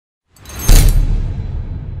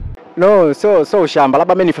No, so shamba.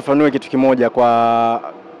 Labda mimi nifafanue kitu kimoja kwa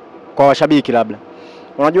washabiki labda.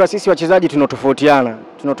 Unajua sisi wachezaji tunatofautiana.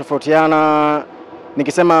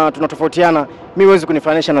 Nikisema tunatofautiana, mimi huwezi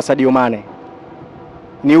kunifananisha na Sadio Mane.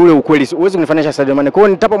 Ni ule ukweli. Huwezi kunifananisha na Sadio Mane. Kwa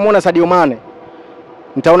hiyo nitapomwona Sadio Mane,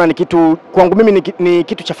 nitaona ni kitu kwangu mimi ni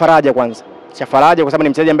kitu cha faraja kwanza. Cha faraja kwa sababu ni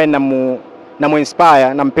mchezaji ambaye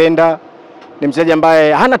namuinspire, nampenda. Ni mchezaji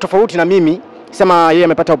ambaye hana tofauti na mimi. Sema yeye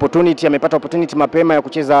amepata opportunity mapema ya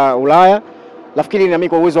kucheza Ulaya. Nafikiri na mimi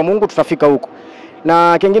kwa uwezo wa Mungu tutafika huko.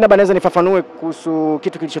 Na kingine banaweza nifafanue kuhusu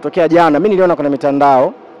kitu kilichotokea jana. Mimi niliona kuna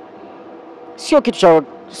mitandao. Sio kitu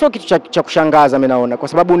cha kushangaza mimi naona kwa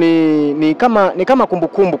sababu ni kama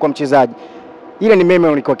kumbukumbu kwa mchezaji. Ile ni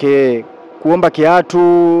memory kwake. Kuomba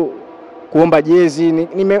kiatu, kuomba jezi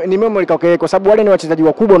ni memory kwake kwa sababu wale ni wachezaji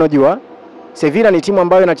wakubwa unajua. Sevilla ni timu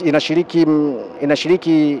ambayo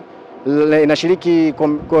inashiriki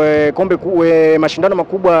kombe mashindano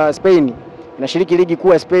makubwa Spain. Inashiriki ligi kuu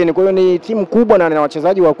ya Spain. Kwa hiyo ni timu kubwa na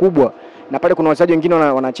wachezaji wakubwa. Na pale kuna wachezaji wengine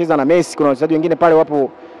wanacheza na Messi, kuna wachezaji wengine pale wapo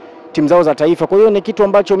timu zao za taifa. Kwa hiyo ni kitu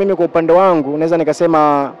ambacho mimi kwa upande wangu naweza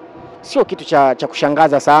nikasema sio kitu cha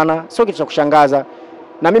kushangaza sana, sio kitu cha kushangaza.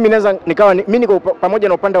 Na mimi naweza nikawa mimi niko pamoja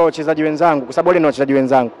na upande wa wachezaji wenzangu kwa sababu wale ni wachezaji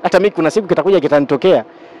wenzangu. Hata mimi kuna siku kitakuja kitanitokea.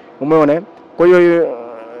 Umeona? Kwa hiyo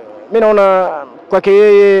mimi naona kwake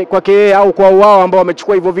yeye au kwa wao ambao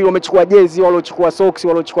wamechukua hivyo vile, wamechukua jezi, waliochukua socks,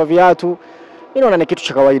 waliochukua viatu. Mimi naona ni kitu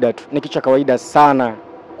cha kawaida tu. Ni kitu cha kawaida sana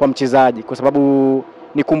kwa mchezaji kwa sababu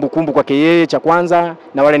ni kumbukumbu kwake yeye cha kwanza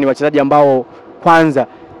na wale ni wachezaji ambao kwanza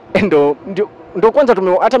ndio kwanza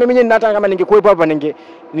hata mimi mwenyewe hata kama ningekuwepo hapa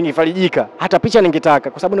ningefarijika. Hata picha ningetaka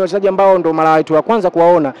kwa sababu ni wachezaji ambao ndio mara yetu ya kwanza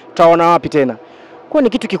kuwaona, tutaona wapi tena. Kwa ni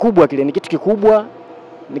kitu kikubwa kile, ni kitu kikubwa.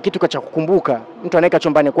 Ni kitu cha kukumbuka. Mtu anaweka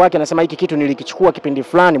chombani kwake anasema hiki kitu nilikichukua kipindi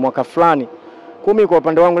fulani, mwaka fulani. Kwa mimi kwa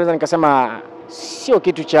upande wangu naweza nikasema sio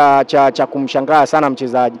kitu cha kumshangaa sana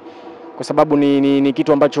mchezaji. Kwa sababu ni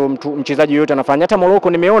kitu ambacho mchezaji yote anafanya. Hata Morocco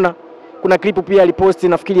nimeona kuna clip pia aliposti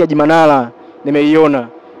nafikiri ya Jimanala, nimeiona.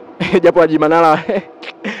 Japo Jimanala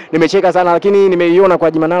nimecheka sana lakini nimeiona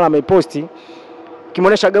kwa Jimanala ameposti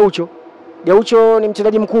kimuonesha Gaucho ni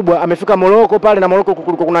mchezaji mkubwa, amefika Morocco pale na Morocco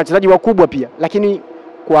kuna wachezaji wakubwa pia. Lakini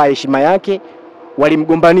kwa heshima yake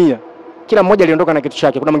walimgombania. Kila mmoja aliondoka na kitu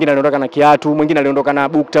chake. Kuna mwingine aliondoka na kiatu, mwingine aliondoka na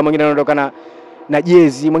bukta, mwingine aliondoka na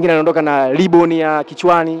jezi, mwingine aliondoka na ribbon ya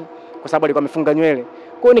kichwani kwa sababu alikuwa amefunga nywele.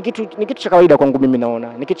 Kwa hiyo ni kitu cha kawaida kwangu mimi naona.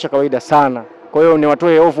 Ni kitu cha kawaida sana. Kwa hiyo ni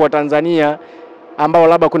watoe hofu wa Tanzania ambao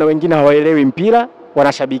labda kuna wengine hawaelewi mpira,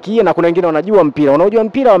 wanashabikia na kuna wengine wanajua mpira. Wanaojua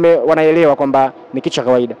mpira wanaelewa kwamba ni kitu cha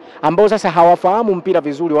kawaida. Ambao sasa hawafahamu mpira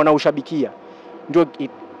vizuri wanaushabikia. Ndio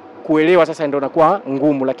kuelewa sasa ndio inakuwa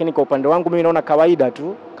ngumu, lakini kwa upande wangu mimi naona kawaida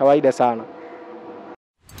tu, kawaida sana.